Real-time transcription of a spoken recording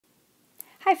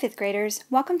Hi 5th graders,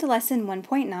 welcome to lesson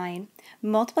 1.9,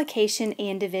 Multiplication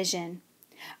and Division.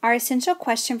 Our essential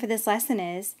question for this lesson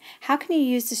is, how can you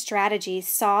use the strategy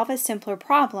solve a simpler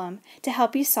problem to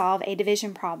help you solve a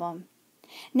division problem?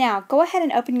 Now go ahead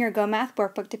and open your Go Math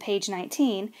workbook to page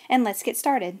 19 and let's get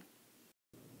started.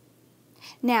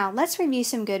 Now let's review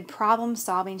some good problem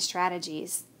solving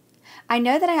strategies. I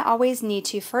know that I always need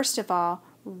to, first of all,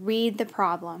 read the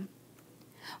problem.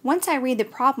 Once I read the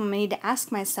problem, I need to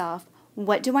ask myself,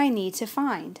 what do I need to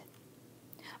find?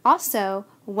 Also,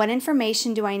 what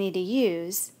information do I need to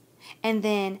use? And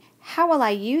then, how will I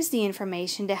use the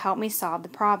information to help me solve the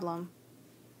problem?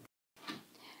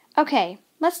 Okay,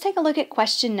 let's take a look at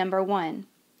question number 1.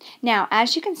 Now,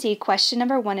 as you can see, question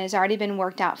number 1 has already been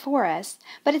worked out for us,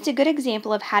 but it's a good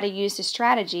example of how to use the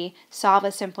strategy, solve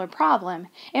a simpler problem,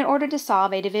 in order to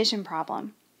solve a division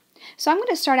problem. So I'm going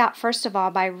to start out first of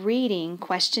all by reading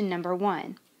question number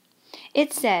 1.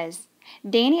 It says,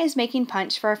 Danny is making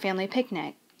punch for a family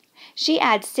picnic. She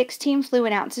adds 16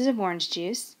 fluid ounces of orange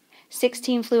juice,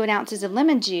 16 fluid ounces of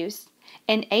lemon juice,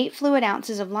 and 8 fluid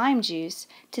ounces of lime juice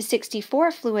to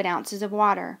 64 fluid ounces of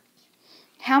water.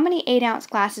 How many 8-ounce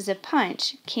glasses of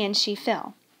punch can she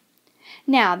fill?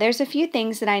 Now, there's a few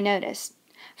things that I noticed.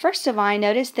 First of all, I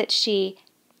noticed that she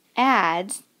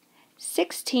adds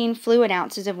 16 fluid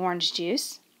ounces of orange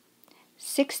juice,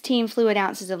 16 fluid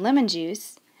ounces of lemon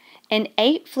juice, and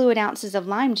 8 fluid ounces of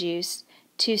lime juice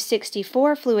to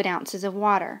 64 fluid ounces of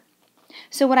water.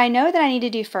 So what I know that I need to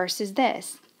do first is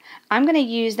this. I'm going to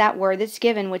use that word that's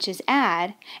given, which is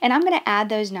add, and I'm going to add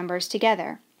those numbers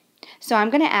together. So I'm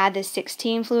going to add the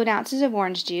 16 fluid ounces of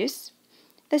orange juice,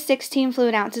 the 16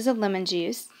 fluid ounces of lemon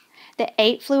juice, the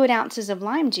 8 fluid ounces of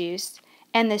lime juice,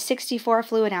 and the 64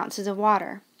 fluid ounces of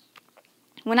water.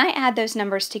 When I add those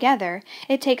numbers together,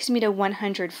 it takes me to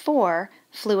 104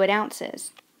 fluid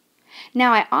ounces.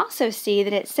 Now I also see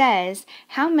that it says,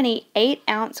 how many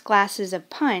 8-ounce glasses of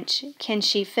punch can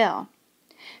she fill?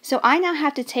 So I now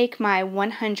have to take my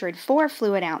 104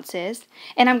 fluid ounces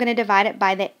and I'm going to divide it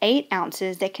by the 8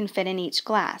 ounces that can fit in each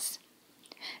glass.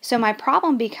 So my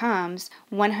problem becomes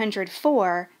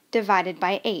 104 divided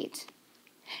by 8.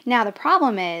 Now the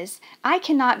problem is, I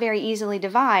cannot very easily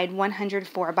divide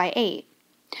 104 by 8.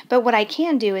 But what I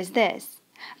can do is this.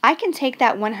 I can take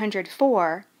that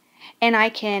 104 and I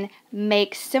can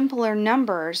make simpler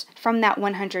numbers from that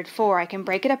 104. I can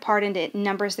break it apart into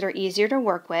numbers that are easier to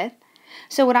work with.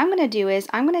 So what I'm going to do is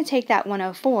I'm going to take that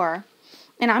 104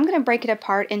 and I'm going to break it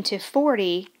apart into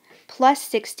 40 plus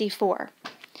 64.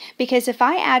 Because if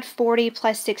I add 40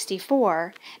 plus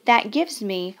 64, that gives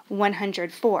me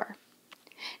 104.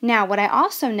 Now what I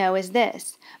also know is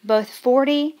this. Both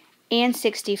 40 and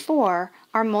 64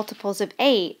 are multiples of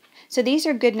 8, so these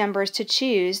are good numbers to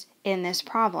choose in this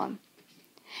problem.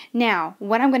 Now,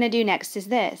 what I'm going to do next is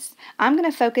this. I'm going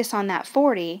to focus on that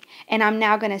 40, and I'm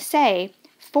now going to say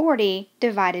 40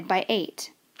 divided by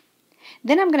 8.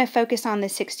 Then I'm going to focus on the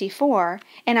 64,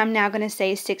 and I'm now going to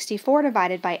say 64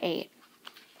 divided by 8.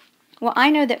 Well, I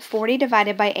know that 40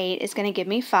 divided by 8 is going to give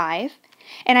me 5,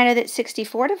 and I know that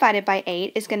 64 divided by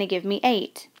 8 is going to give me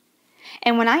 8.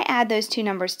 And when I add those two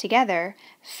numbers together,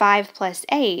 5 plus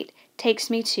 8 takes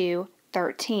me to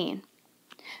 13.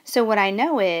 So what I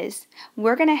know is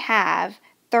we're going to have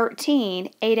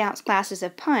 13 8-ounce glasses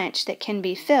of punch that can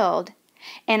be filled,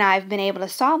 and I've been able to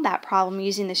solve that problem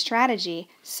using the strategy,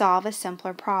 solve a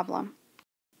simpler problem.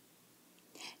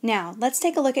 Now, let's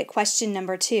take a look at question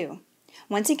number 2.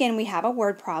 Once again, we have a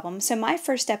word problem, so my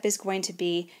first step is going to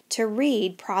be to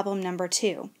read problem number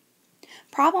 2.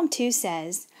 Problem 2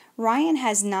 says, Ryan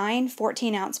has 9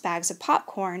 14-ounce bags of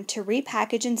popcorn to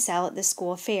repackage and sell at the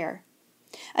school fair.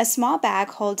 A small bag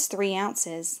holds 3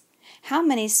 ounces. How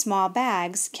many small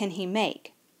bags can he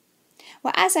make?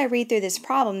 Well, as I read through this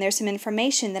problem, there's some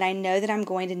information that I know that I'm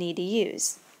going to need to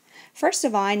use. First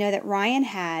of all, I know that Ryan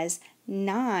has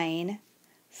 9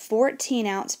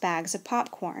 14-ounce bags of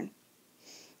popcorn.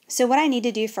 So what I need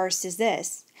to do first is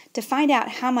this. To find out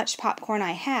how much popcorn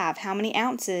I have, how many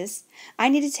ounces, I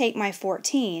need to take my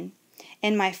 14,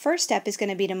 and my first step is going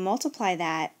to be to multiply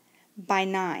that by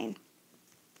 9.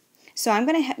 So I'm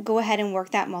going to go ahead and work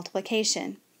that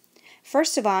multiplication.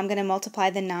 First of all, I'm going to multiply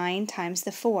the 9 times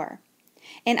the 4.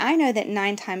 And I know that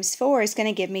 9 times 4 is going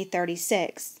to give me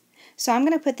 36. So I'm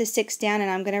going to put the 6 down and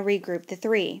I'm going to regroup the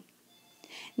 3.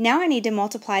 Now I need to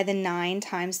multiply the 9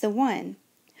 times the 1.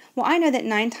 Well, I know that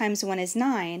 9 times 1 is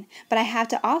 9, but I have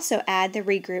to also add the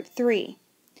regroup 3.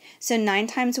 So 9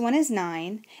 times 1 is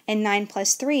 9, and 9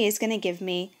 plus 3 is going to give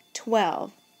me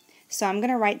 12. So I'm going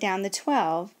to write down the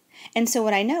 12, and so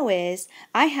what I know is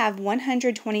I have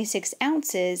 126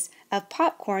 ounces of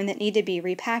popcorn that need to be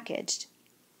repackaged.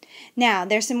 Now,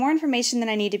 there's some more information that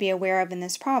I need to be aware of in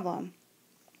this problem.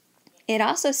 It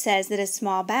also says that a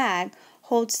small bag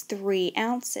holds 3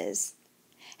 ounces.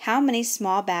 How many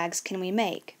small bags can we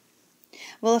make?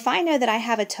 Well, if I know that I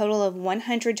have a total of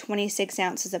 126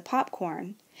 ounces of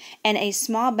popcorn, and a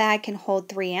small bag can hold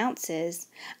 3 ounces,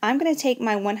 I'm going to take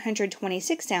my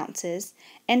 126 ounces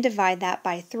and divide that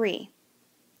by 3.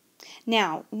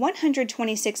 Now,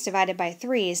 126 divided by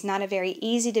 3 is not a very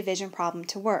easy division problem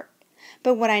to work,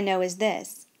 but what I know is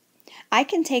this. I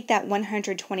can take that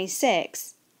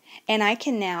 126 and I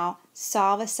can now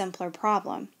solve a simpler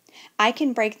problem. I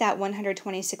can break that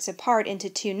 126 apart into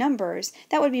 2 numbers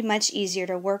that would be much easier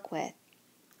to work with.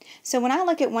 So when I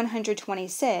look at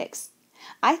 126,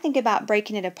 I think about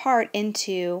breaking it apart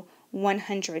into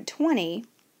 120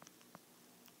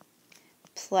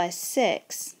 plus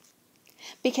 6.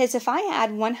 Because if I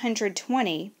add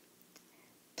 120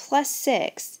 plus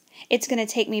 6, it's going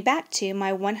to take me back to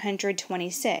my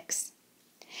 126.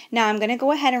 Now I'm going to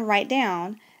go ahead and write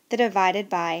down the divided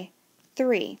by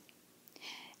 3.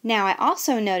 Now I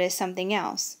also notice something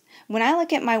else. When I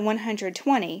look at my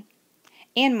 120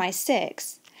 and my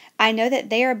 6, I know that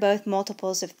they are both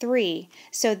multiples of 3,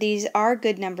 so these are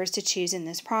good numbers to choose in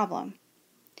this problem.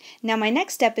 Now my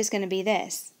next step is going to be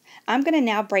this. I'm going to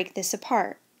now break this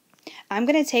apart. I'm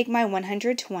going to take my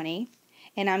 120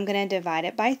 and I'm going to divide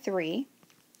it by 3,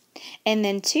 and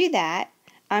then to that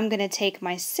I'm going to take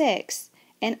my 6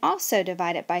 and also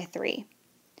divide it by 3.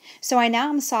 So I now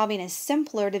am solving a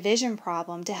simpler division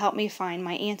problem to help me find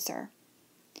my answer.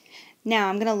 Now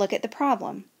I'm going to look at the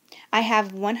problem. I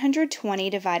have 120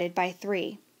 divided by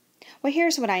 3. Well,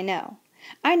 here's what I know.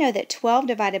 I know that 12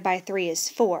 divided by 3 is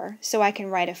 4, so I can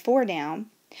write a 4 down,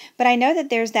 but I know that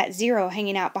there's that 0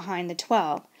 hanging out behind the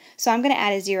 12, so I'm going to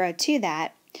add a 0 to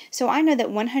that, so I know that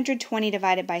 120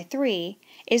 divided by 3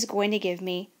 is going to give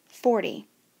me 40.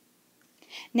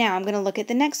 Now I'm going to look at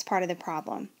the next part of the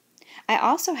problem. I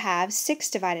also have 6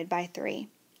 divided by 3.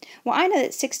 Well, I know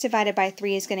that 6 divided by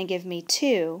 3 is going to give me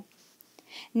 2.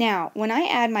 Now, when I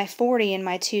add my 40 and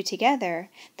my 2 together,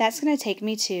 that's going to take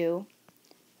me to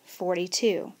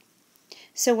 42.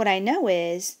 So what I know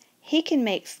is he can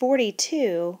make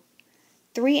 42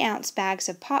 3-ounce bags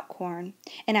of popcorn,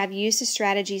 and I've used the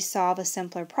strategy solve a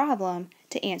simpler problem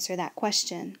to answer that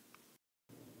question.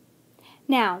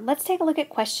 Now, let's take a look at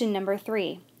question number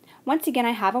 3. Once again,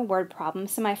 I have a word problem,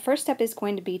 so my first step is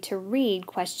going to be to read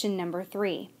question number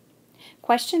 3.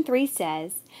 Question 3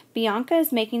 says, Bianca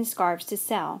is making scarves to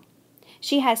sell.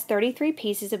 She has 33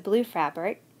 pieces of blue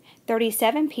fabric,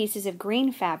 37 pieces of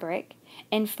green fabric,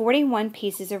 and 41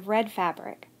 pieces of red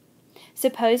fabric.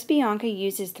 Suppose Bianca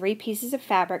uses 3 pieces of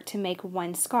fabric to make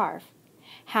 1 scarf.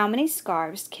 How many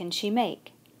scarves can she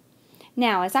make?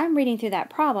 Now, as I'm reading through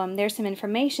that problem, there's some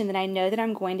information that I know that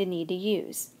I'm going to need to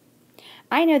use.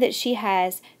 I know that she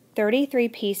has 33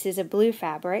 pieces of blue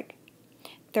fabric,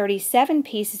 37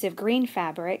 pieces of green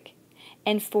fabric,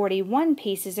 and 41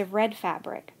 pieces of red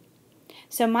fabric.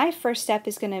 So my first step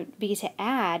is going to be to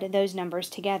add those numbers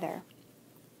together.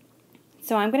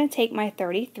 So I'm going to take my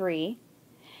 33,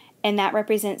 and that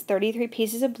represents 33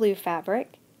 pieces of blue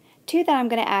fabric. To that I'm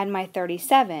going to add my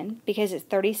 37, because it's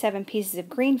 37 pieces of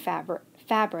green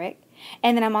fabric,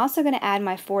 and then I'm also going to add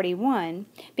my 41,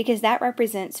 because that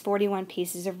represents 41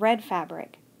 pieces of red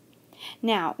fabric.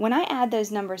 Now, when I add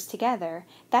those numbers together,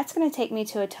 that's going to take me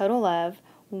to a total of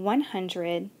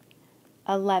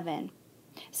 111.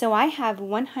 So I have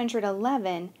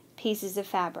 111 pieces of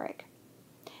fabric.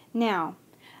 Now,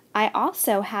 I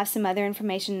also have some other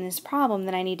information in this problem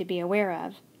that I need to be aware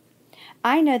of.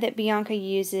 I know that Bianca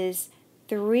uses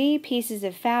 3 pieces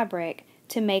of fabric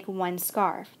to make 1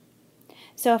 scarf.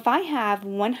 So if I have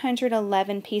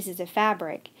 111 pieces of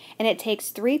fabric, and it takes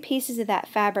 3 pieces of that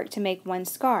fabric to make 1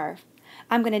 scarf,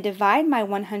 I'm going to divide my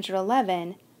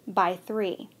 111 by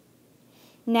 3.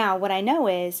 Now, what I know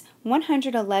is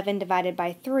 111 divided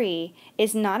by 3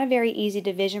 is not a very easy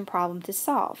division problem to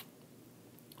solve.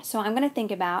 So I'm going to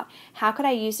think about, how could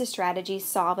I use the strategy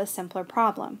solve a simpler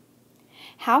problem?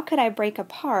 How could I break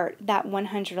apart that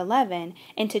 111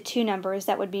 into 2 numbers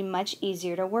that would be much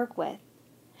easier to work with?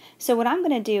 So what I'm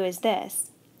going to do is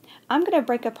this. I'm going to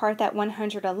break apart that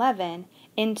 111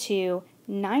 into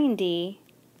 90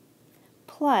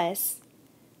 plus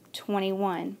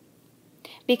 21.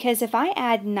 Because if I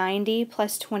add 90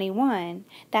 plus 21,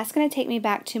 that's going to take me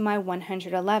back to my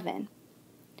 111.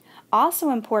 Also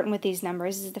important with these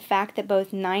numbers is the fact that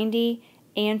both 90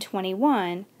 and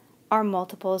 21 are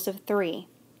multiples of 3.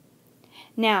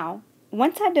 Now,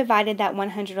 once I've divided that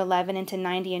 111 into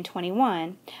 90 and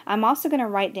 21, I'm also going to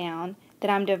write down that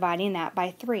I'm dividing that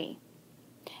by 3.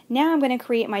 Now I'm going to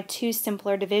create my two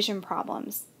simpler division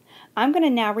problems. I'm going to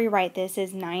now rewrite this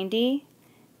as 90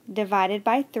 divided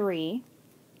by 3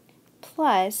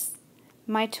 plus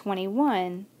my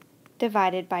 21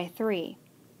 divided by 3.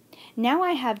 Now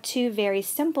I have two very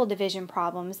simple division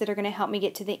problems that are going to help me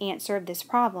get to the answer of this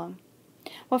problem.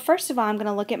 Well, first of all, I'm going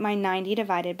to look at my 90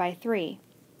 divided by 3.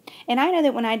 And I know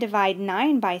that when I divide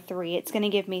 9 by 3, it's going to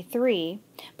give me 3,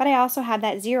 but I also have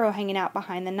that 0 hanging out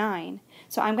behind the 9.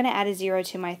 So I'm going to add a 0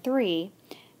 to my 3.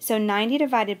 So 90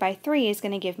 divided by 3 is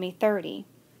going to give me 30.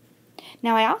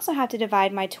 Now I also have to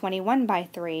divide my 21 by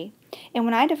 3, and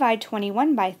when I divide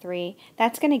 21 by 3,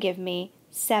 that's going to give me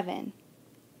 7.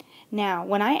 Now,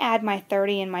 when I add my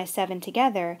 30 and my 7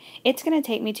 together, it's going to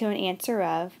take me to an answer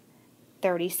of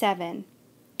 37.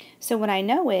 So what I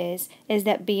know is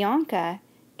that Bianca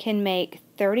can make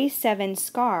 37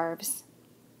 scarves,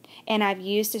 and I've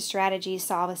used a strategy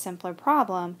solve a simpler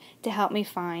problem to help me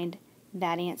find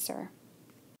that answer.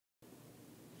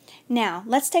 Now,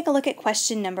 let's take a look at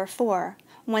question number 4.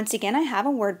 Once again, I have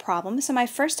a word problem, so my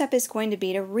first step is going to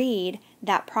be to read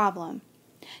that problem.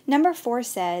 Number 4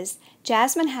 says,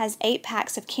 Jasmine has 8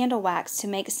 packs of candle wax to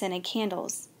make scented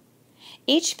candles.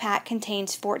 Each pack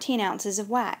contains 14 ounces of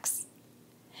wax.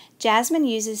 Jasmine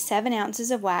uses 7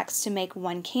 ounces of wax to make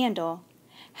 1 candle.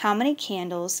 How many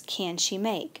candles can she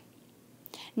make?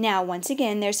 Now, once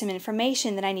again, there's some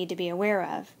information that I need to be aware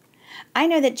of. I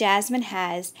know that Jasmine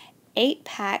has 8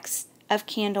 packs of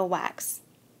candle wax,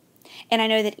 and I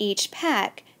know that each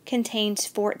pack contains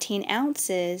 14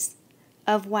 ounces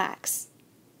of wax.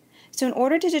 So in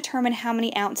order to determine how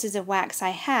many ounces of wax I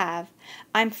have,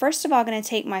 I'm first of all going to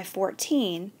take my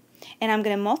 14 and I'm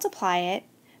going to multiply it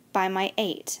by my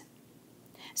 8.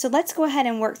 So let's go ahead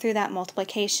and work through that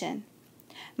multiplication.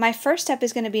 My first step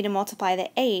is going to be to multiply the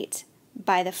 8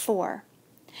 by the 4.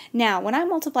 Now, when I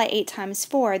multiply 8 times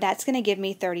 4, that's going to give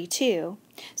me 32.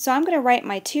 So I'm going to write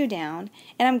my 2 down,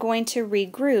 and I'm going to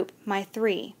regroup my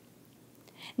 3.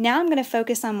 Now I'm going to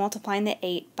focus on multiplying the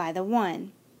 8 by the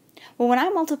 1. Well, when I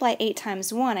multiply 8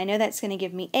 times 1, I know that's going to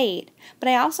give me 8, but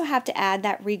I also have to add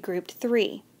that regrouped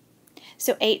 3.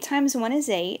 So 8 times 1 is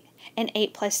 8, and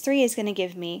 8 plus 3 is going to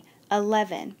give me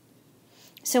 11.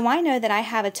 So I know that I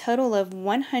have a total of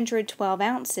 112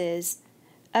 ounces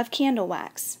of candle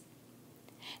wax.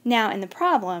 Now in the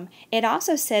problem, it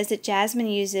also says that Jasmine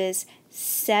uses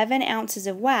 7 ounces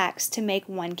of wax to make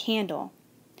 1 candle.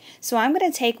 So I'm going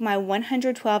to take my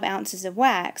 112 ounces of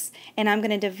wax and I'm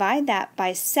going to divide that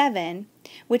by 7,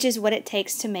 which is what it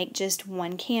takes to make just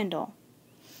 1 candle.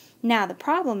 Now the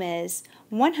problem is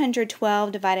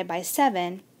 112 divided by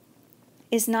 7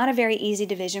 is not a very easy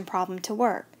division problem to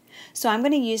work. So I'm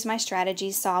going to use my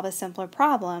strategy solve a simpler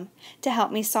problem to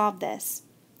help me solve this.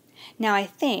 Now I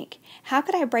think, how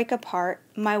could I break apart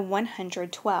my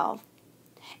 112?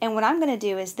 And what I'm going to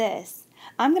do is this.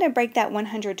 I'm going to break that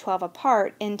 112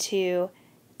 apart into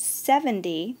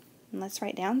 70. And let's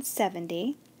write down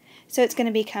 70. So it's going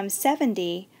to become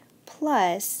 70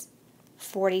 plus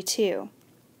 42.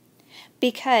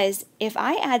 Because if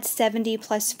I add 70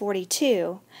 plus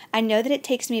 42, I know that it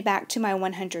takes me back to my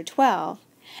 112.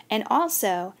 And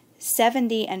also,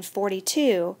 70 and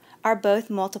 42 are both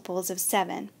multiples of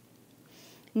 7.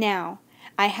 Now,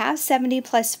 I have 70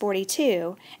 plus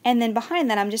 42, and then behind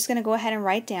that I'm just going to go ahead and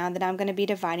write down that I'm going to be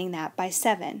dividing that by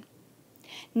 7.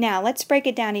 Now, let's break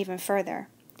it down even further.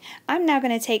 I'm now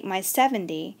going to take my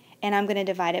 70 and I'm going to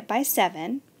divide it by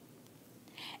 7,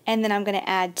 and then I'm going to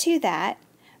add to that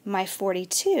my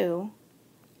 42,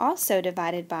 also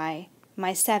divided by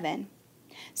my 7.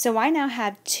 So I now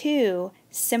have 2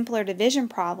 simpler division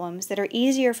problems that are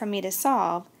easier for me to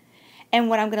solve. And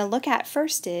what I'm going to look at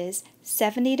first is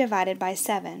 70 divided by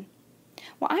 7.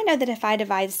 Well, I know that if I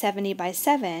divide 70 by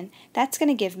 7, that's going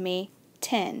to give me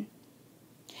 10.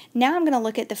 Now I'm going to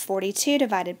look at the 42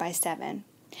 divided by 7.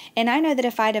 And I know that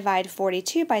if I divide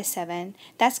 42 by 7,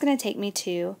 that's going to take me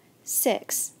to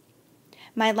 6.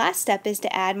 My last step is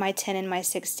to add my 10 and my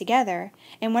 6 together.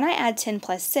 And when I add 10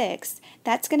 plus 6,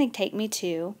 that's going to take me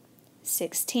to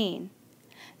 16.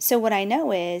 So what I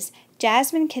know is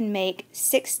Jasmine can make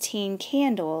 16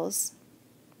 candles,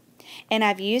 and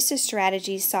I've used a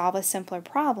strategy solve a simpler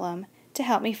problem to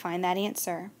help me find that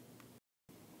answer.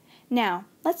 Now,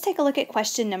 let's take a look at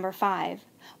question number 5.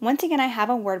 Once again, I have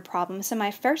a word problem, so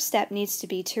my first step needs to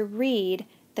be to read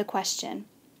the question.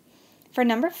 For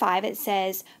number 5, it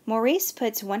says, Maurice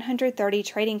puts 130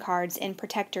 trading cards in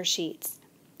protector sheets.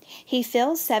 He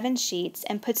fills 7 sheets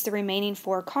and puts the remaining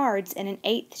 4 cards in an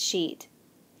 8th sheet.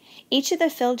 Each of the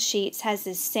filled sheets has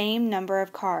the same number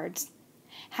of cards.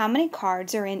 How many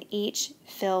cards are in each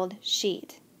filled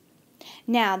sheet?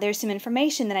 Now, there's some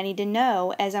information that I need to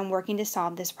know as I'm working to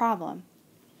solve this problem.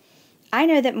 I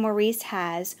know that Maurice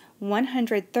has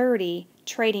 130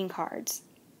 trading cards.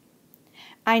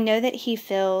 I know that he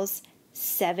fills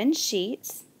 7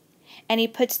 sheets, and he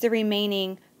puts the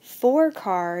remaining 4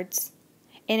 cards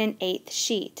in an 8th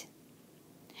sheet.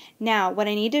 Now, what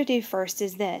I need to do first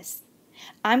is this.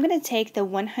 I'm going to take the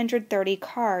 130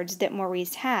 cards that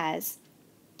Maurice has,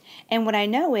 and what I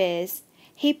know is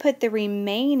he put the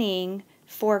remaining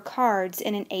 4 cards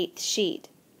in an 8th sheet.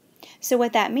 So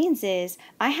what that means is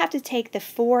I have to take the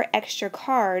 4 extra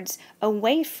cards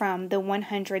away from the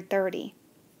 130.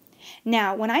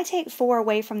 Now, when I take 4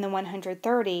 away from the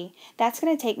 130, that's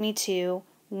going to take me to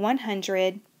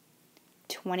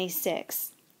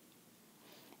 126.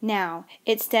 Now,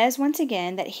 it says once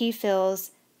again that he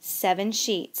fills 7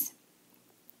 sheets,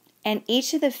 and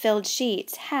each of the filled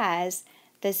sheets has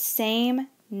the same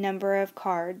number of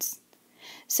cards.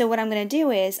 So what I'm going to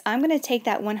do is I'm going to take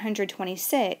that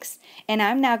 126 and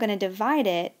I'm now going to divide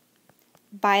it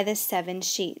by the 7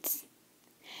 sheets.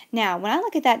 Now, when I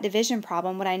look at that division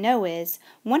problem, what I know is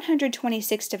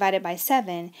 126 divided by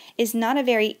 7 is not a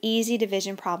very easy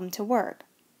division problem to work.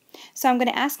 So I'm going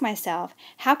to ask myself,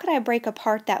 how could I break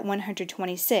apart that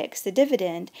 126, the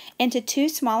dividend, into 2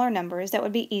 smaller numbers that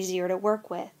would be easier to work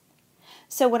with?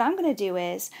 So what I'm going to do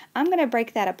is I'm going to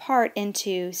break that apart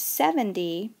into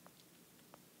 70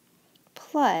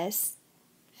 plus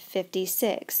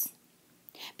 56.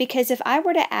 Because if I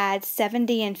were to add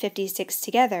 70 and 56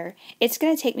 together, it's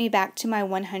going to take me back to my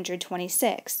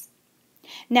 126.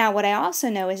 Now, what I also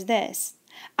know is this.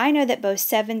 I know that both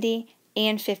 70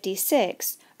 and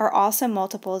 56 are also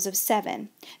multiples of 7,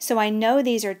 so I know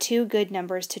these are 2 good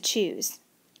numbers to choose.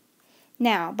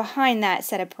 Now, behind that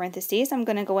set of parentheses, I'm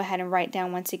going to go ahead and write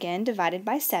down once again divided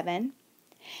by 7.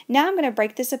 Now I'm going to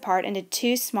break this apart into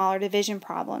 2 smaller division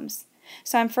problems.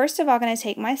 So I'm first of all going to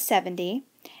take my 70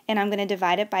 and I'm going to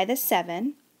divide it by the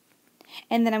 7,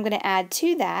 and then I'm going to add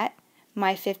to that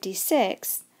my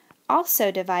 56, also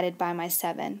divided by my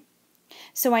 7.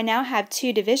 So I now have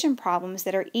 2 division problems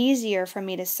that are easier for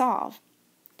me to solve.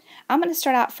 I'm going to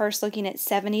start out first looking at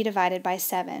 70 divided by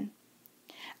 7.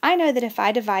 I know that if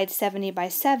I divide 70 by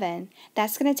 7,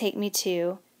 that's going to take me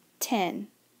to 10.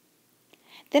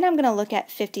 Then I'm going to look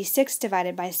at 56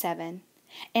 divided by 7.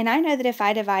 And I know that if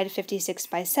I divide 56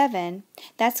 by 7,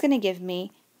 that's going to give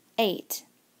me 8.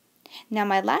 Now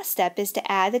my last step is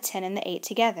to add the 10 and the 8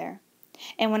 together.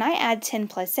 And when I add 10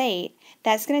 plus 8,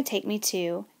 that's going to take me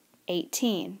to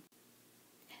 18.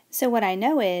 So what I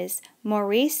know is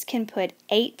Maurice can put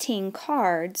 18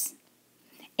 cards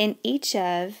in each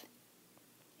of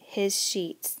his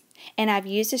sheets. And I've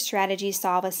used a strategy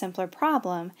solve a simpler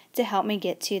problem to help me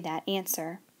get to that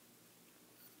answer.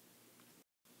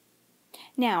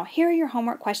 Now, here are your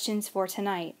homework questions for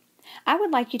tonight. I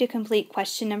would like you to complete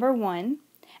question number 1,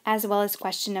 as well as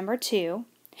question number 2,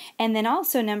 and then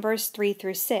also numbers 3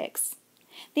 through 6.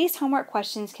 These homework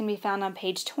questions can be found on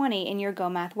page 20 in your Go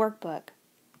Math workbook.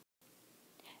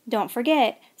 Don't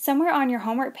forget, somewhere on your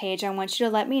homework page I want you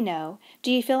to let me know,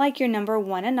 do you feel like you're number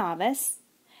 1 a novice,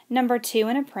 number 2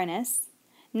 an apprentice,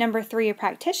 number 3 a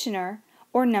practitioner,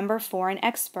 or number 4 an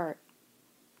expert?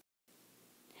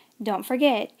 Don't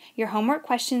forget, your homework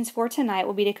questions for tonight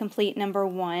will be to complete number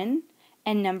 1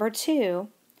 and number 2,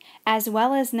 as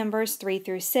well as numbers 3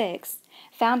 through 6,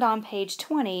 found on page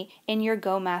 20 in your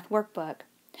Go Math workbook.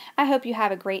 I hope you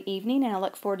have a great evening, and I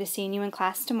look forward to seeing you in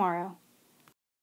class tomorrow.